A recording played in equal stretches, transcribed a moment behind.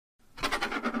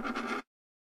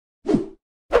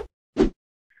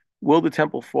will the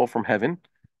temple fall from heaven?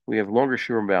 We have longer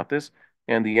shiurim about this,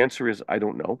 and the answer is I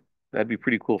don't know. That'd be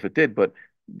pretty cool if it did, but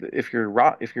if you're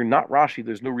not Rashi,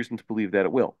 there's no reason to believe that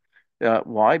it will.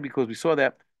 Why? Because we saw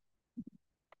that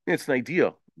it's an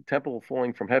idea. Temple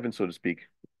falling from heaven, so to speak,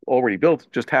 already built,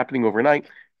 just happening overnight,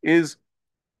 is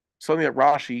something that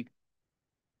Rashi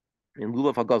in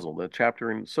Lulav HaGazal, the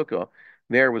chapter in Sukkah,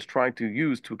 there was trying to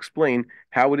use to explain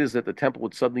how it is that the temple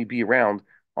would suddenly be around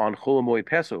on Chol Hamoed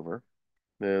Passover.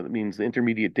 That means the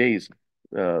intermediate days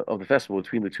of the festival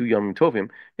between the two Yom Tovim.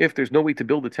 If there's no way to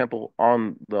build a temple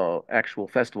on the actual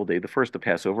festival day, the first of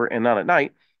Passover, and not at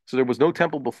night, so there was no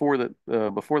temple before the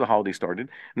holiday started,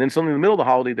 and then suddenly in the middle of the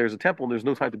holiday there's a temple and there's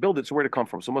no time to build it. So where did it come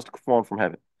from? So it must have fallen from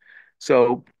heaven.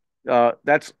 So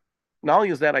that's not only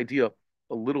is that idea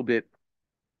a little bit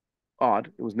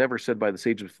odd. It was never said by the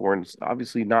sages before, and it's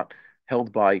obviously not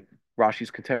held by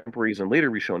Rashi's contemporaries and later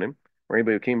Rishonim, or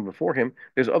anybody who came before him.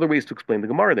 There's other ways to explain the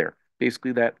Gemara there.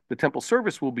 Basically, that the temple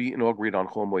service will be inaugurated on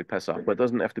Chol Moed Pesach, but it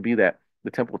doesn't have to be that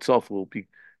the temple itself will be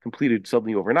completed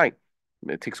suddenly overnight.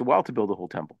 It takes a while to build a whole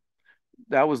temple.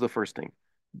 That was the first thing.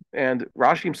 And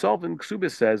Rashi himself in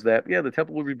Ksubis says that, yeah, the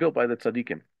temple will be built by the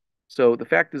tzaddikim. So the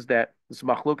fact is that it's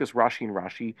machlokas Rashi and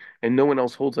Rashi, and no one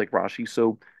else holds like Rashi.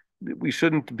 So we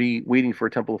shouldn't be waiting for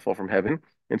a temple to fall from heaven.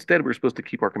 Instead, we're supposed to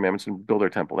keep our commandments and build our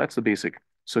temple. That's the basic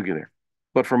sugya there.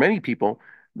 But for many people,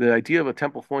 the idea of a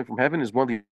temple falling from heaven is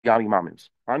one of the ani mamims.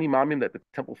 Ani mamim that the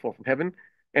temple fall from heaven,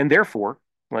 and therefore,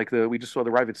 we just saw the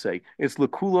Ravid say, it's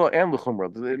lekula and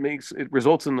lechumra. It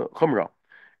results in the chumra.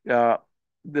 Uh,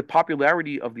 the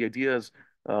popularity of the ideas,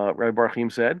 Rabbi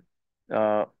Bar-Hayim said,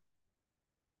 uh,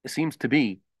 seems to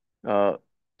be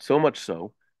so much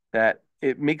so that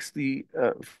it makes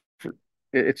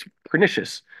it's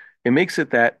pernicious. It makes it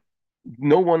that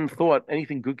no one thought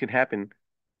anything good could happen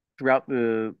throughout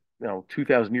the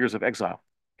 2,000 years of exile.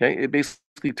 Okay, it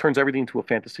basically turns everything into a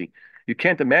fantasy. You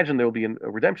can't imagine there will be a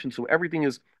redemption, so everything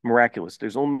is miraculous.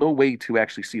 There's no way to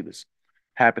actually see this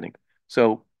happening.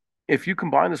 So if you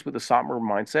combine this with the Satmar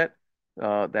mindset,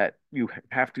 that you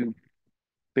have to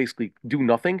basically do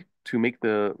nothing to make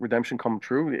the redemption come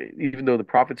true, even though the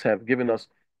prophets have given us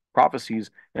prophecies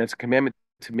and it's a commandment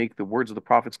to make the words of the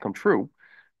prophets come true.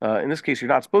 In this case, you're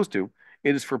not supposed to.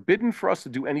 It is forbidden for us to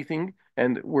do anything,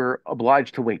 and we're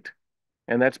obliged to wait.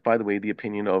 And that's, by the way, the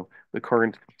opinion of the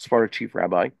current Sephardic chief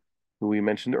rabbi, who we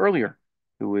mentioned earlier,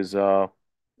 who is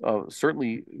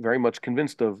certainly very much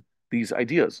convinced of these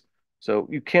ideas. So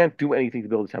you can't do anything to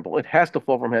build a temple. It has to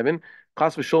fall from heaven.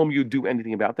 Chas v'sholom, you do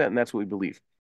anything about that, and that's what we believe.